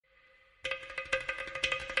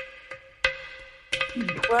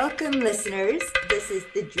Welcome, listeners. This is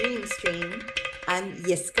the Dream Stream. I'm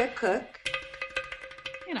Yiskah Koock.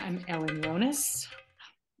 And I'm Ellen Ronis.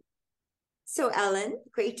 So, Ellen,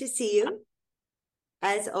 great to see you.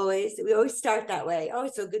 As always, we always start that way. Oh,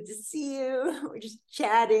 it's so good to see you. We're just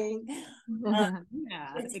chatting. Uh,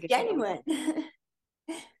 Yeah, it's it is. genuine. It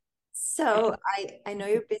So, is. I know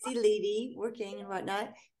you're a busy lady working and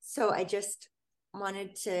whatnot. So, I just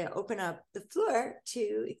wanted to open up the floor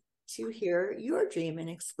to hear your dream and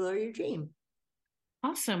explore your dream.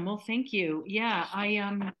 Awesome. Well, thank you. Yeah,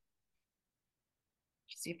 I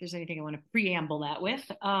see if there's anything I want to preamble that with.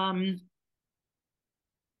 I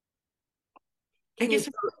Can you guess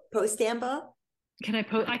post amble? can I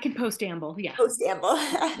post? I can post amble. Yeah. Post amble.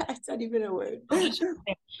 That's not even a word. I'll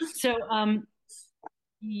just so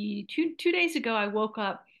two days ago I woke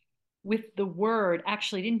up with the word.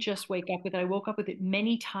 Actually, I didn't just wake up with it. I woke up with it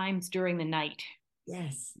many times during the night.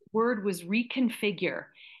 Yes. Word was reconfigure,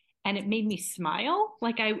 and it made me smile.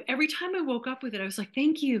 Like I every time I woke up with it, I was like,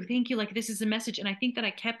 thank you, like this is a message. And I think that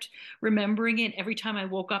I kept remembering it every time I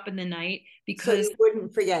woke up in the night So because you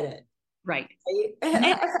wouldn't forget it, right. And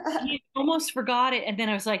then right? I almost forgot it, and then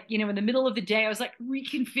I was like, in the middle of the day I was like,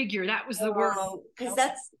 reconfigure, that was the word. Oh, because You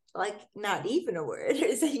that's like not even a word,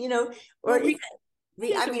 is it, or well, is it? it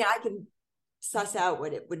is I a mean, I can suss out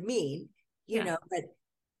what it would mean, yeah, but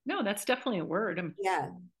no, that's definitely a word. yeah.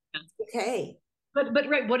 Okay. But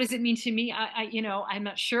right, what does it mean to me? I'm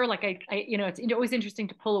not sure. Like it's always interesting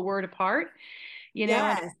to pull a word apart, and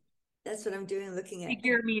Yes. That's what I'm doing, looking at.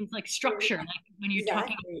 figure means like structure. Like when you're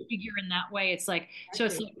talking about Exactly. figure in that way, it's like so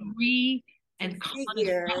it's Exactly. like re and con is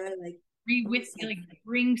Configure, like re with almost like like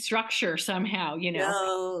bring structure somehow.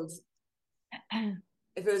 build. If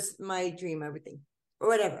it was my dream, I would think, or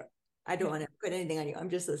whatever. I don't Yeah. want to put anything on you. I'm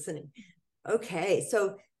just listening. Okay.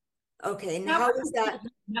 So, okay. And That how was, was that?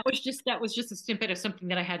 that was just a snippet of something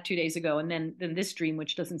that I had 2 days ago, and then this dream,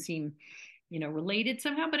 which doesn't seem, related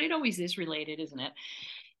somehow, but it always is related, isn't it?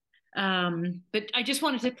 But I just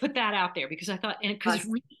wanted to put that out there because I thought, and because it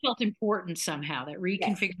Awesome. really felt important somehow that Yes.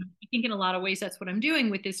 reconfigure. I think in a lot of ways that's what I'm doing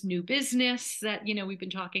with this new business that we've been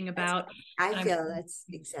talking That's, about. I And I'm feel that's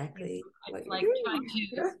you know, exactly what you're like trying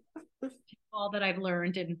doing. to all that I've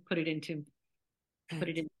learned and put it in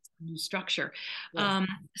new structure. Yes.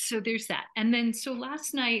 So there's that. And then so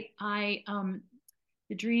last night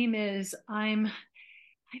the dream is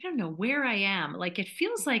I don't know where I am. Like it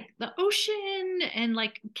feels like the ocean and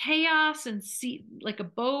like chaos and sea, like a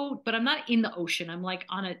boat, but I'm not in the ocean. I'm like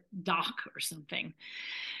on a dock or something.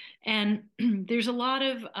 And there's a lot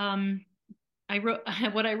of I wrote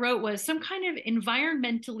what I wrote was some kind of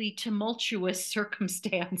environmentally tumultuous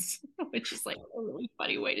circumstance, which is like a really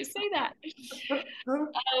funny way to say that. Um,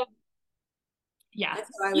 yeah. That's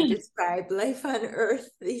how I would describe life on Earth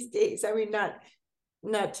these days. I mean,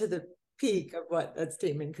 not to the peak of what that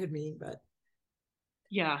statement could mean, but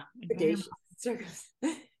Yeah. predacious circumstances.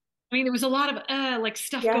 I mean, there was a lot of like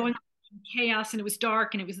stuff Yeah. going on, chaos, and it was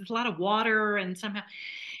dark, and it was a lot of water, and somehow,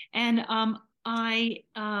 and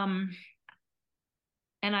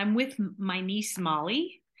I'm with my niece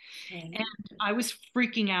Molly, and Okay. I was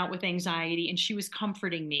freaking out with anxiety, and she was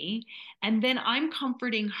comforting me, and then I'm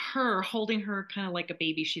comforting her, holding her kind of like a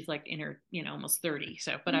baby. She's like in her, almost 30,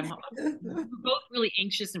 so, but we're both really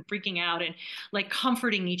anxious and freaking out, and like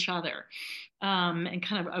comforting each other, and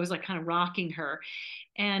I was like kind of rocking her.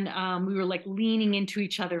 And we were like leaning into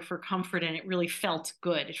each other for comfort, and it really felt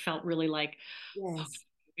good. It felt really like, oh, Yes.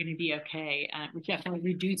 we're going to be okay. We definitely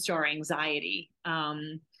reduced our anxiety.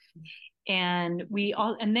 And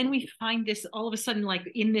then we find this all of a sudden, like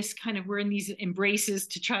in this kind of, we're in these embraces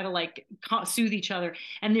to try to like soothe each other.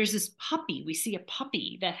 And there's this puppy. We see a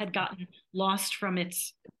puppy that had gotten lost from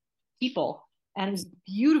its people. And it was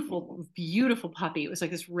beautiful, beautiful puppy. It was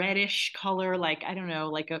like this reddish color, like I don't know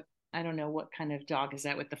what kind of dog is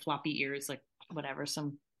that with the floppy ears, like whatever,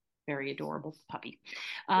 some very adorable puppy.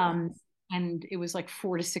 Um, Yes. and it was like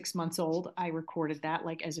 4 to 6 months old. I recorded that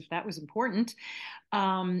like as if that was important.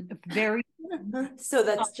 Very So uh,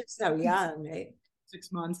 that's just how young, right?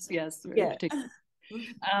 6 months, yes, very Yeah. particular.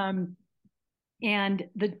 Um, and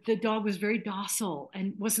the dog was very docile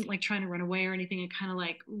and wasn't like trying to run away or anything. It kind of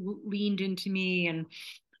like leaned into me and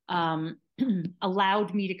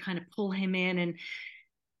allowed me to kind of pull him in,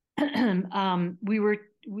 and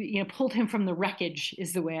we pulled him from the wreckage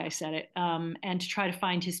is the way I said it, and to try to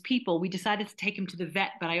find his people. We decided to take him to the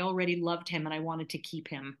vet, but I already loved him and I wanted to keep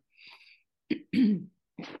him.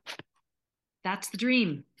 That's the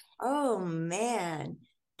dream. Oh man,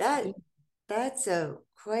 that that's a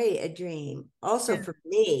quite a dream. Also Yeah. for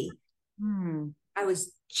me, Hmm. I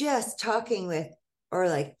was just talking with or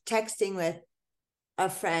like texting with a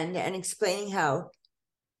friend and explaining how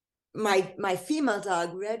my female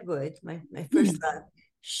dog Redwood, my first love,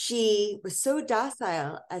 she was so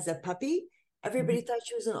docile as a puppy. Everybody thought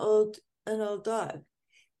she was an old dog.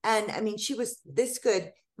 And I mean, she was this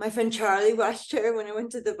good. My friend Charlie watched her when I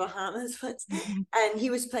went to the Bahamas once, and he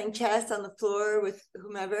was playing chess on the floor with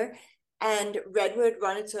whomever. And Redwood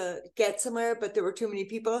wanted to get somewhere, but there were too many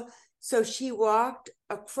people. So she walked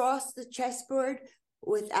across the chessboard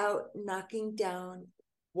without knocking down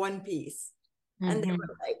one piece. And they were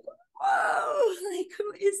like, whoa, like,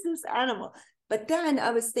 who is this animal? But then I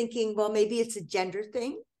was thinking, well, maybe it's a gender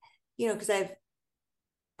thing, because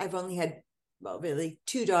I've only had, well, really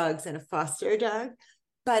two dogs and a foster dog.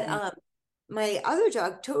 But my other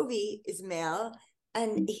dog, Toby, is male,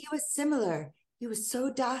 and he was similar. He was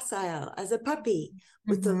so docile as a puppy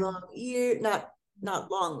with the long ear, not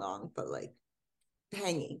long, but like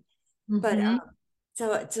hanging. But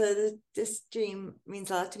this dream means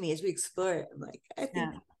a lot to me as we explore it. I'm like, I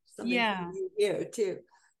think something for you here too.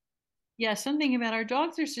 Yeah, something about our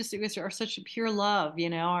dogs are such a pure love,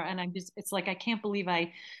 and it's like I can't believe I'm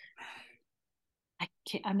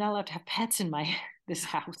not allowed to have pets in my this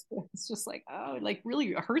house. It's just like, oh, it like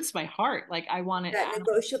really hurts my heart. Like I want it. That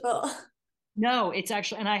negotiable. No, it's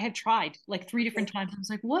actually, and I have tried like three different times. I was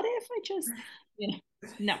like, what if I just,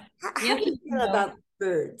 no. The How do answer you is feel no. about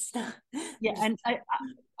birds? Yeah, and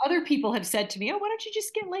other people have said to me, oh, why don't you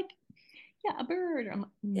just get like, yeah, a bird? I'm like,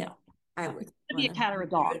 Yeah, no. I No, would it's gonna be a want cat or a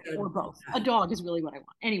dog or both. A dog is really what I want.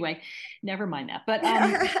 Anyway, never mind that. But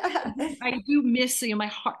I do miss, my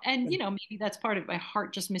heart, and maybe that's part of it. My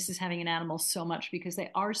heart just misses having an animal so much because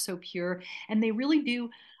they are so pure and they really do.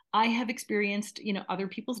 I have experienced, other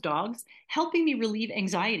people's dogs helping me relieve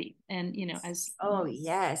anxiety, and as Oh,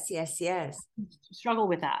 yes, yes, yes. struggle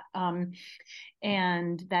with that.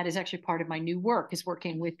 And that is actually part of my new work is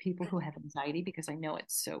working with people who have anxiety because I know it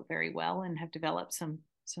so very well and have developed some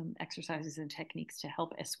exercises and techniques to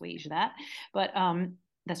help assuage that. But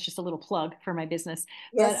that's just a little plug for my business.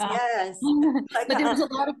 But Yes, yes. Like, but there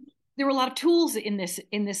were a lot of tools in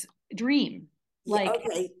this dream, yeah, like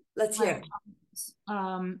okay, let's hear like it.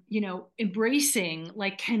 embracing,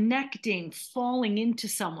 like connecting, falling into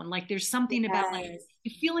someone. Like there's something about like Yes. I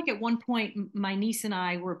feel like at one point my niece and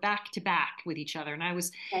I were back to back with each other, and I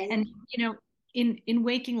was, Okay. and in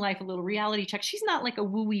waking life, a little reality check. She's not like a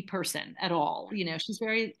wooey person at all. She's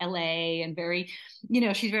very LA and very,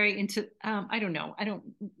 she's very into. I don't know. I don't,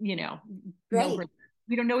 know Great. her.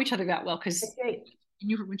 We don't know each other that well That's because great.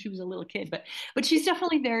 knew her when she was a little kid, but she's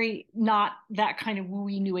definitely very not that kind of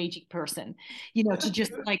wooey new agey person, to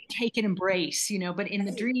just like take and embrace, but in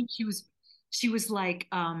the Right. dream she was like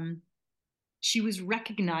she was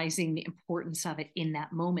recognizing the importance of it in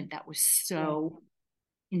that moment that was Yeah. so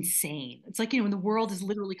insane. It's like, when the world is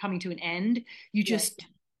literally coming to an end, you Yes. just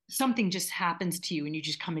something just happens to you and you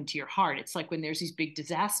just come into your heart. It's like when there's these big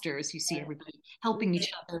disasters, you see everybody helping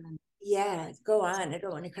each other. Yeah, go on. I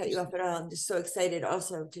don't want to cut you off at all. I'm just so excited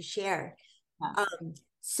also to share.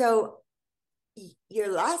 So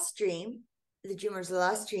your last dream, the dreamer's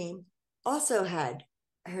last dream, also had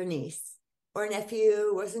her niece or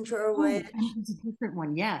nephew, wasn't sure which. Oh, and it was a different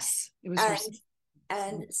one. Yes, it was her.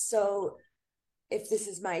 And so if this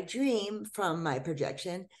is my dream from my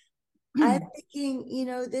projection, I'm thinking,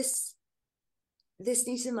 this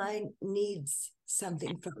niece of mine needs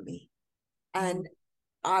something from me. And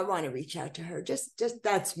I want to reach out to her. Just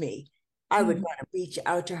that's me. I would want to reach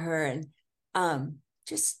out to her and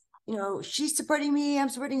just, she's supporting me, I'm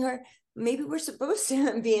supporting her. Maybe we're supposed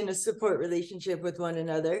to be in a support relationship with one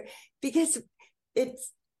another because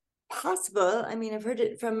it's possible. I mean, I've heard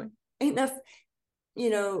it from enough, you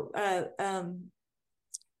know, uh, um,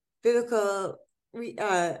 biblical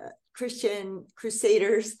Christian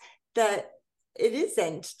crusaders that it is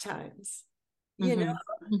end times, you know.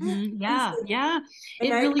 And, Yeah, yeah, and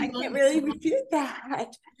it really I does. can't really refute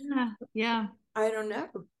that. Yeah, yeah, I don't know.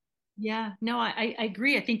 yeah. No, I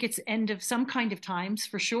agree. I think it's end of some kind of times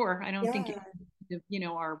for sure. I don't think Yeah. it's,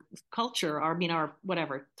 our culture, our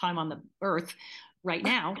whatever time on the earth right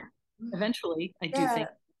now. Eventually, I do Yeah. think.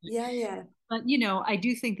 Yeah. But I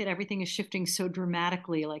do think that everything is shifting so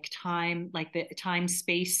dramatically, like time, like the time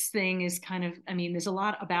space thing is kind of, I mean, there's a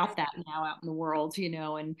lot about that now out in the world,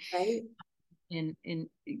 and Right.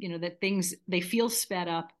 that things they feel sped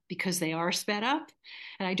up because they are sped up,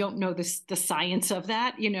 and I don't know the science of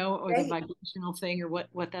that, or the Right. vibrational thing or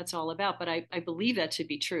what that's all about, but I believe that to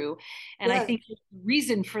be true, and I Yeah. think the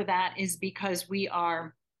reason for that is because we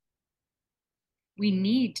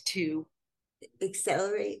need to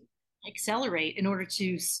Accelerate. accelerate in order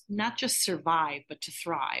to not just survive but to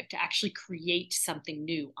thrive, to actually create something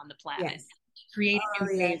new on the planet. Yes. create a Oh,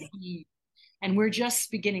 new way yes. of being. And we're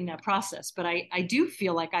just beginning that process, but I do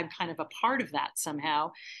feel like I'm kind of a part of that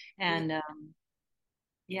somehow. Yeah. And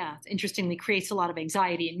yeah, interestingly creates a lot of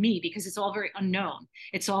anxiety in me because it's all very unknown.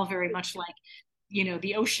 It's all very much like,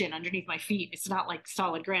 the ocean underneath my feet. It's not like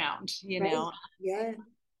solid ground, Right. Yeah.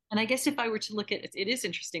 And I guess if I were to look at it, it is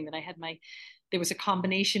interesting that there was a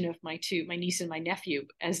combination of my niece and my nephew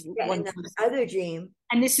as Yeah. one And the person. other dream.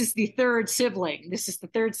 And this is the third sibling. This is the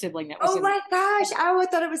third sibling that was Oh in the my gosh. I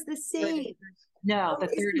thought it was the third. same. No, Oh, the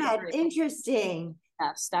third isn't is that great. interesting?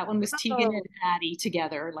 Yes, that one was Tegan and Oh, Addie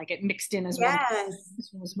together, like it mixed in as one person. yes. This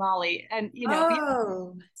one was Molly, and yeah,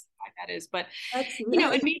 Oh, why that is, but that's and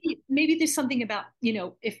nice. maybe there's something about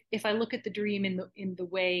if I look at the dream in the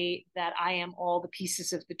way that I am all the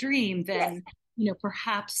pieces of the dream, Yes. then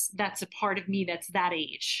perhaps that's a part of me that's that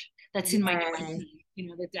age, that's in my Yes.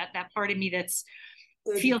 20s, that part of me that's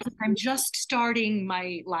 30. feels like I'm just starting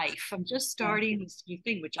my life. I'm just starting this new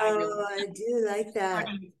thing, which I really Oh, I do like that.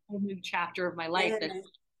 starting a whole new chapter of my life that Yes.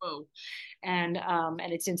 whoa, and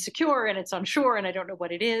it's insecure and it's unsure and I don't know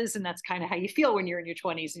what it is, and that's kind of how you feel when you're in your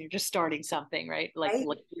 20s and you're just starting something, right? Right.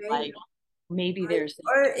 Like Right. maybe Right. there's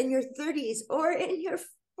Or in your 30s or in your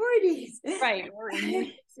 40s. right or in your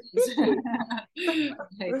 50s.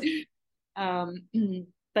 Right. um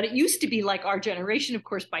but it used to be like our generation, of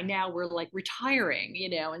course by now we're like retiring,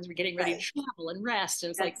 and we're getting ready to Right. travel and rest, and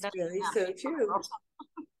it's like That's that's really not so true.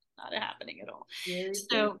 not happening at all. Very true.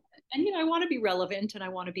 So, and I want to be relevant, and I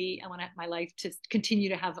want my life to continue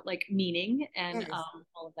to have like meaning and Yes.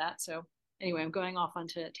 all of that. So, anyway, I'm going off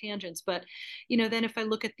onto tangents, but then if I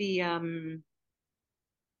look at the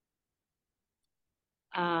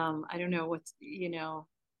I don't know what's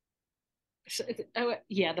so, oh,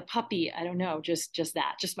 yeah, the puppy. I don't know, just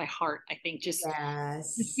that, just my heart. I think just the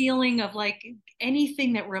Yes. feeling of like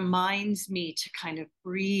anything that reminds me to kind of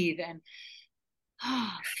breathe and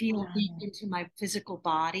feel deep Ah, into my physical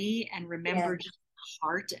body and yes. remember just the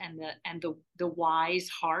heart and the wise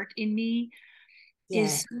heart in me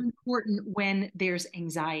Yes. is so important when there's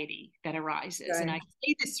anxiety that arises. And Sure. I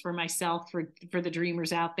say this for myself, for the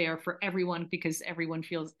dreamers out there, for everyone, because everyone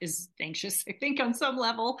is anxious, I think, on some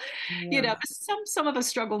level. Yeah. Some of us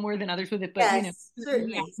struggle more than others with it, but Yes.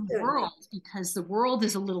 certainly Certainly. the Certainly. world, because the world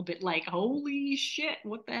is a little bit like, holy shit,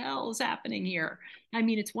 what the hell is happening here? I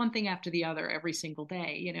mean, it's one thing after the other every single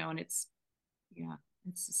day, and it's yeah,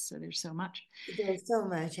 it's just, so there's so much. There's so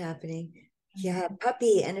much happening. Yeah, Mhm.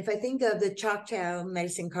 puppy. And if I think of the Choctaw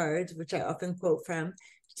medicine cards, which I often quote from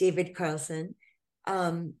David Carlson,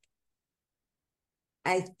 um,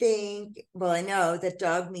 I think, well, I know that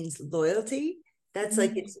dog means loyalty. That's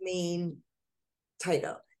like its main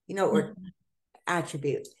title, or Mhm.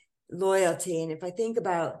 attribute, loyalty. And if I think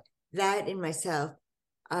about that in myself,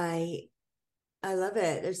 I I love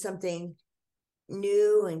it. There's something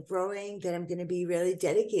new and growing that I'm going to be really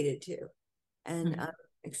dedicated to. And Mhm. I'm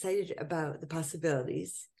excited about the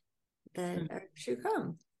possibilities that Mhm. are to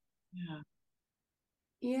come. Yeah.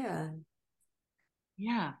 Yeah.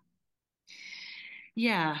 Yeah.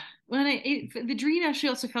 Yeah. The dream actually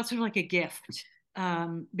also felt sort of like a gift,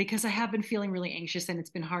 because I have been feeling really anxious and it's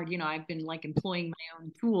been hard. I've been like employing my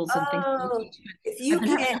own tools and things like Oh, this, but if I've you been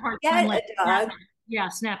having can't a hard time get like a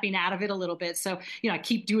dog, snapping out of it a little bit. So, I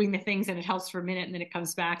keep doing the things and it helps for a minute and then it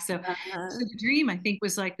comes back. So, uh-huh. the dream I think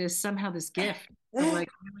was like this gift of like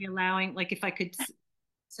really allowing, like if I could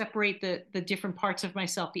separate the different parts of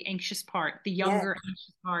myself, the anxious part, the Yes, younger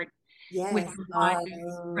anxious part with yes. the wise,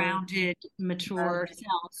 Oh, grounded, mature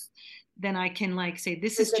self, then I can like say,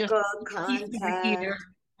 this is just physical this piece over here, contact.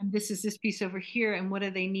 and this is this piece over here, and what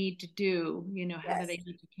do they need to do? How do Yes, they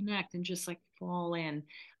need to connect? And just like fall in.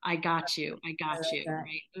 I got you. I I got love you. that.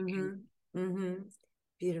 Right? Okay. Mm-hmm. Mm-hmm. Yeah.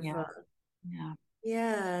 Beautiful. Yeah.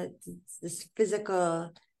 Yeah, it's this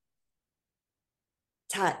physical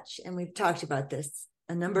touch. And we've talked about this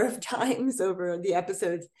a number of times over the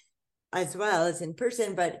episodes as well as in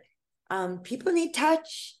person, but people need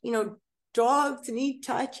touch, dogs need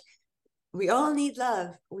touch. We all need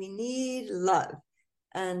love. We need love.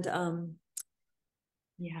 And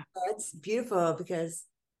Yeah. that's beautiful because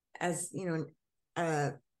as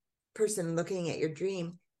a person looking at your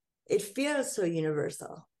dream, it feels so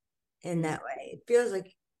universal in Mm. that way. It feels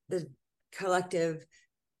like the collective.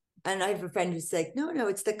 And I have a friend who's like, no,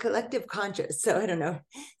 it's the collective conscious. So I don't know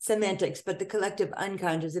semantics, but the collective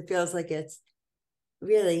unconscious, it feels like it's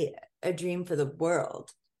really a dream for the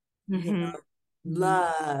world, Mm-hmm. Mm-hmm.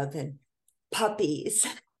 love and puppies.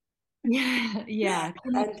 Yeah, yeah.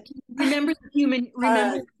 And Remember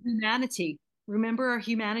uh, humanity. Remember our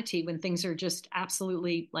humanity when things are just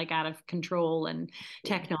absolutely like out of control and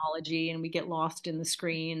technology and we get lost in the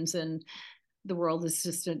screens, and the world is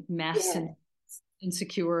just a mess Yeah, and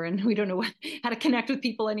insecure, and we don't know how to connect with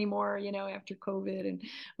people anymore, after COVID and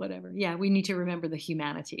whatever. Yeah, we need to remember the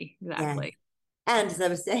humanity. yeah. Exactly. And as I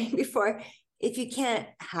was saying before, if you can't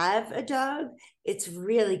have a dog, it's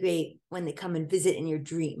really great when they come and visit in your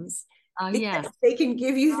dreams Oh, yes. because they can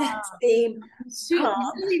give you that same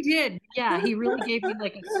calm. He really did. Yeah, he really gave me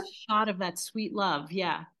like a shot of that sweet love.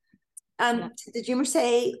 Yeah. Yeah. Did the dreamer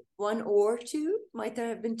say one or two? Might there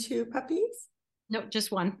have been two puppies? No,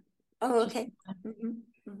 just one. Oh, Just okay. Mm-hmm.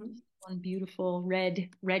 Mm-hmm. one beautiful red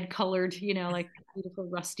colored, like beautiful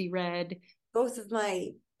rusty red. Both of my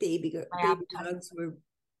Lab baby type. dogs were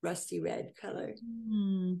rusty red colored.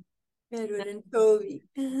 Hmm. Redwood and Toby.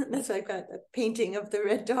 That's why I've got a painting of the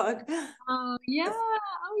red dog. Oh yeah.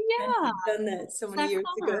 Oh And yeah. I've done that so What's many that years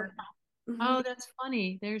ago. color? Mhm. Oh, that's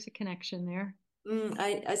funny. There's a connection there.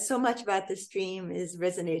 I so much about this dream is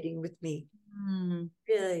resonating with me, Hmm.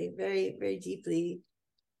 really, very, very deeply.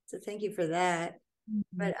 So thank you for that. Mhm.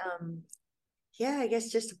 But yeah, I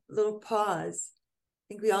guess just a little pause. I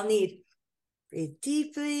think we all need breathe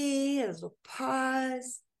deeply, a little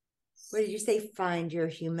pause. What did you say? Find your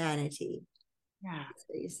humanity. Yeah. That's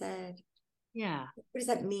what you said. Yeah. What does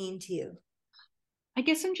that mean to you? I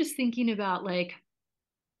guess I'm just thinking about like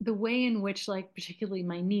the way in which, like, particularly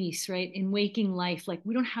my niece, right, in waking life, like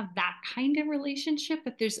we don't have that kind of relationship,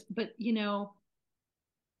 but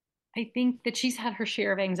I think that she's had her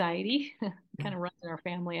share of anxiety. Kind of runs in our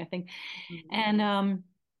family, I think. Mhm.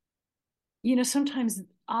 And sometimes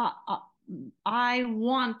I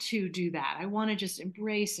want to do that. I want to just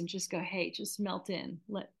embrace and just go, hey, just melt in.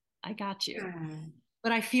 I got you. Ah,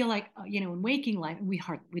 But I feel like, in waking life, we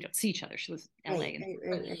don't see each other. She lives in LA, right, right,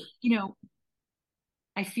 right, right. you know,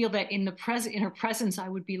 I feel that in her presence, I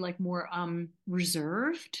would be like more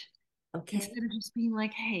reserved Okay. instead of just being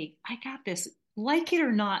like, hey, I got this. Like it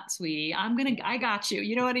or not, sweetie, I got you.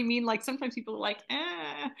 You know what I mean? Like sometimes people are like,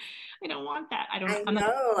 I don't want that. I'm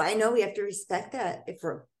not. I know we have to respect that if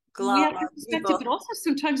we're We glob have to on respect it, but people. also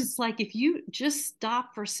sometimes it's like if you just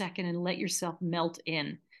stop for a second and let yourself melt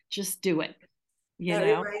in, just do it, you That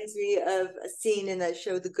know? reminds me of a scene in that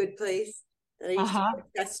show, The Good Place, that I used to Uh-huh. be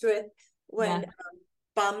obsessed with when Yeah.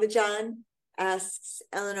 Bamba asks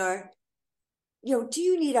Eleanor, do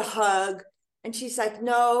you need a hug? And she's like,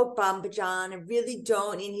 no, Bamba I really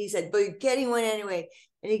don't. And he said, but you're getting one anyway.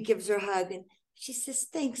 And he gives her a hug. And she says,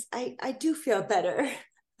 thanks. I do feel better.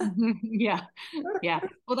 Yeah. Yeah.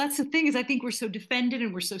 Well, that's the thing is I think we're so defended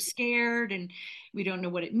and we're so scared and we don't know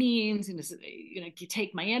what it means. And is it, you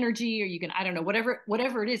take my energy or you can, I don't know,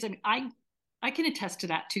 whatever it is. I mean, I can attest to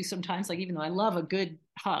that too sometimes. Like, even though I love a good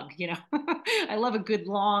hug, I love a good,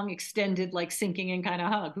 long, extended, like sinking in kind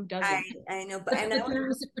of hug. Who I, doesn't? I know, but But, and I but want there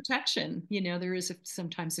is a protection, there is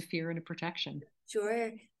sometimes a fear and a protection.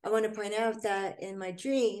 sure. I want to point out that in my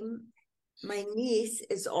dream, my niece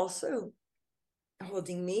is also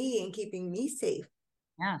holding me and keeping me safe.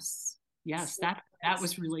 Yes. Yes. So That that's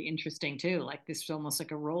was really interesting too. Like this was almost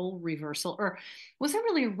like a role reversal, or was it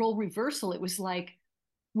really a role reversal? It was like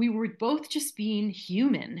we were both just being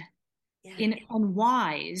human yeah. in and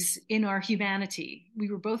wise in our humanity. We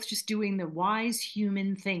were both just doing the wise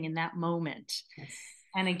human thing in that moment. Yes.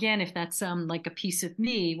 And again, if that's like a piece of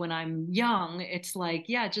me when I'm young, it's like,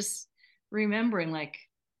 yeah, just remembering like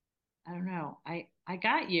I don't know. I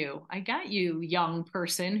got you, young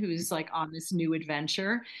person who's like on this new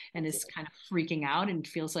adventure and That's is it. kind of freaking out and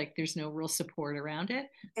feels like there's no real support around it.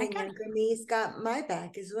 I And got younger me's got my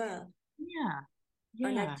back as well. Yeah.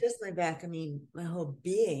 Or not Yeah. just my back, I mean my whole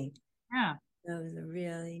being. Yeah. That was a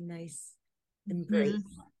really nice Hmm. embrace.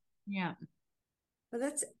 Yeah. Well,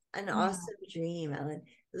 that's an Yeah. awesome dream, Ellen.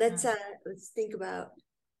 Yeah. Let's think about,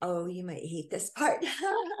 oh, you might hate this part.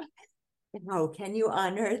 How can you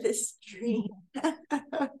honor this dream?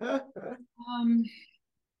 Um,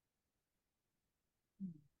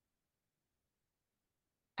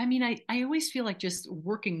 I mean, I always feel like just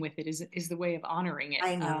working with it is the way of honoring it.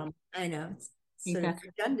 I know. It's I think sort of that's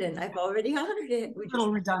redundant. I've already honored it. We a just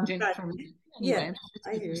little redundant got, for me anyway. yeah, I'm sure it's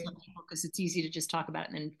I good hear for you. some people because it's easy to just talk about it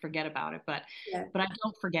and then forget about it. But Yeah. but I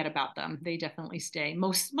don't forget about them. They definitely stay.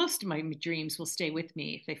 Most of my dreams will stay with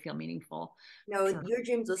me if they feel meaningful. No, For your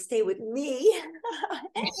dreams will stay with me. I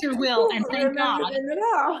And sure I will, and won't thank remember God. them at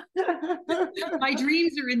all. My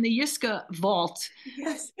dreams are in the Yiskah vault,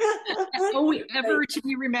 Yes. ever Right. to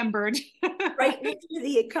be remembered. Right next to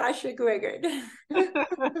the Akashic record.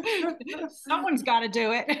 Someone's got to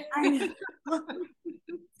do it. I know.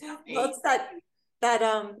 Well, it's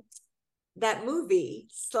that movie,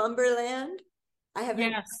 Slumberland. I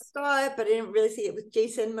haven't Yes, saw it, but I didn't really see it with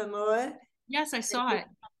Jason Momoa. yes, I saw it.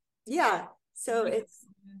 Yeah. So Really it's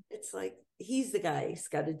it's like he's the guy who's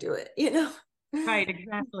got to do it, you know. Right,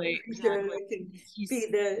 exactly, Sure, exactly. I can He's be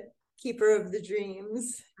the keeper of the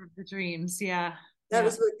dreams. the dreams, yeah, That yeah.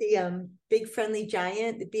 was what the Big Friendly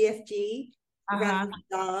Giant, the BFG, Uh-huh. Ryan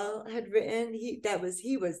Dahl had written.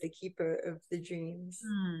 He was the keeper of the dreams.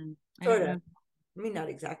 Hmm. I Sort don't of. know. I mean, not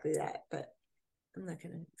exactly that, but I'm not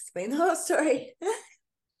going to explain the whole story.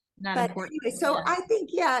 Not But important. anyway, so Yeah. I think,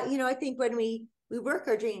 yeah, I think when we work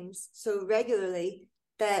our dreams so regularly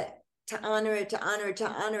that to honor it, to honor it, to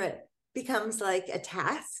honor it becomes like a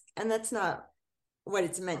task, and that's not what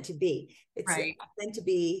it's meant to be. It's Right. meant to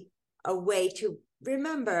be a way to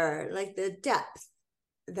remember like the depth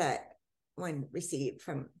that one received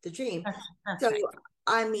from the dream. That's So right.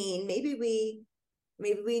 I mean, maybe we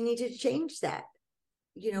need to change that.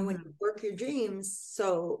 When Mm-hmm. you work your dreams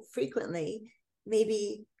so frequently,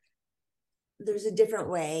 maybe there's a different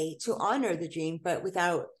way to honor the dream, but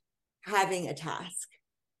without having a task.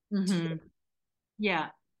 Mm-hmm. Yeah.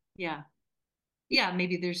 Yeah. Yeah.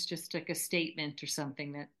 Maybe there's just like a statement or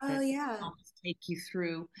something Oh that yeah, helps take you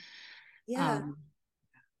through. yeah, Um,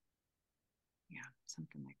 yeah,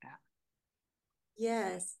 something like that.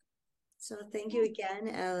 yes. So thank you again,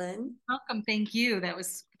 Ellen. Welcome. Thank you. That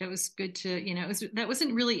was good to, that was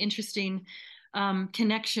a really interesting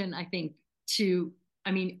connection, I think, to,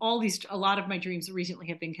 I mean, a lot of my dreams recently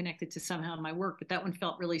have been connected to somehow my work, but that one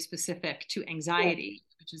felt really specific to Yeah. anxiety,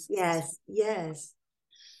 which is, Yes, yes.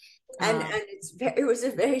 And um, and it was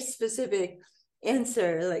a very specific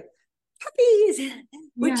answer, like puppies,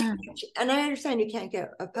 which yeah, and I understand you can't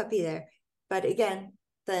get a puppy there, but again,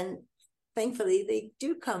 then thankfully they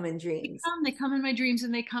do come in dreams. they come in my dreams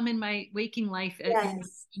and they come in my waking life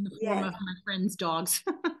Yes, in the form yes. of my friends' dogs.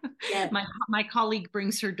 Yes. My colleague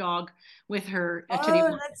brings her dog with her to the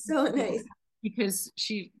Oh, that's so nice. because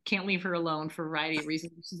she can't leave her alone for a variety of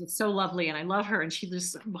reasons. She's so lovely and I love her and she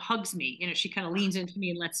just hugs me. She kind of leans into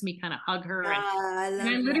me and lets me kind of hug her Ah, I and I love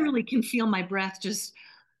that. literally can feel my breath just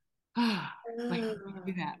like I do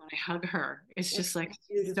Oh, that when I hug her. It's that's just like so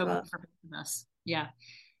beautiful. good for both of us. Yeah.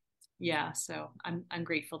 Yeah. So I'm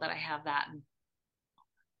grateful that I have that and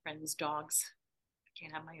friends, dogs. I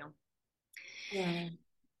can't have my own. Yeah.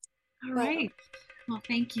 All Well, right. Well,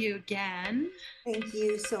 thank you again. thank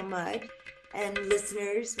you so much. And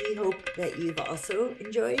listeners, we hope that you've also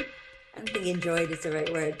enjoyed. I don't think enjoyed is the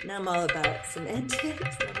right word. Now I'm all about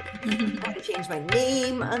semantics. I had to change my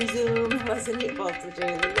name on Zoom. I wasn't able to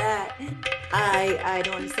do that. I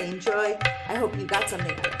don't want to say enjoy. I hope you got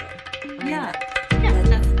something out of it. I mean, Yeah. that